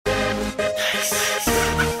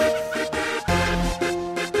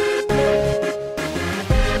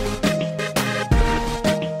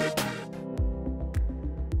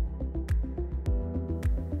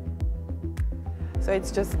it's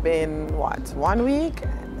just been, what, 1 week?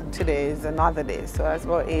 Today is another day, so that's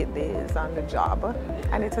about 8 days on the job.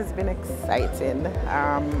 And it has been exciting.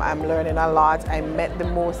 I'm learning a lot. I met the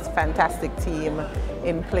most fantastic team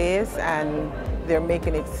in place, and they're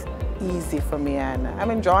making it easy for me, and I'm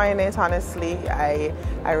enjoying it, honestly. I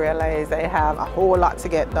realize I have a whole lot to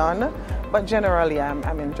get done, but generally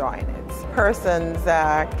I'm enjoying it. Persons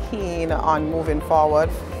are keen on moving forward,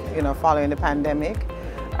 following the pandemic.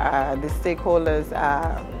 The stakeholders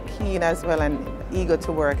are keen as well and eager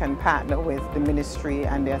to work and partner with the ministry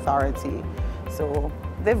and the authority. So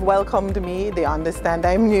they've welcomed me, they understand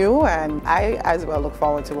I'm new, and I as well look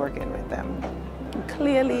forward to working with them.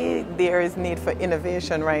 Clearly, there is need for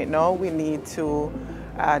innovation right now. We need to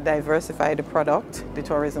diversify the product, the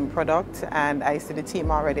tourism product, and I see the team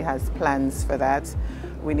already has plans for that.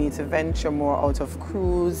 We need to venture more out of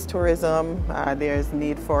cruise tourism. There's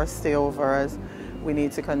need for stayovers. We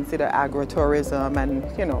need to consider agritourism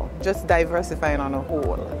and, just diversifying on a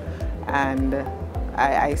whole. And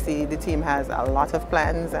I see the team has a lot of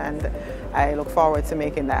plans, and I look forward to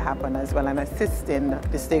making that happen as well and assisting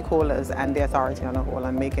the stakeholders and the authority on a whole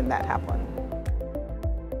and making that happen.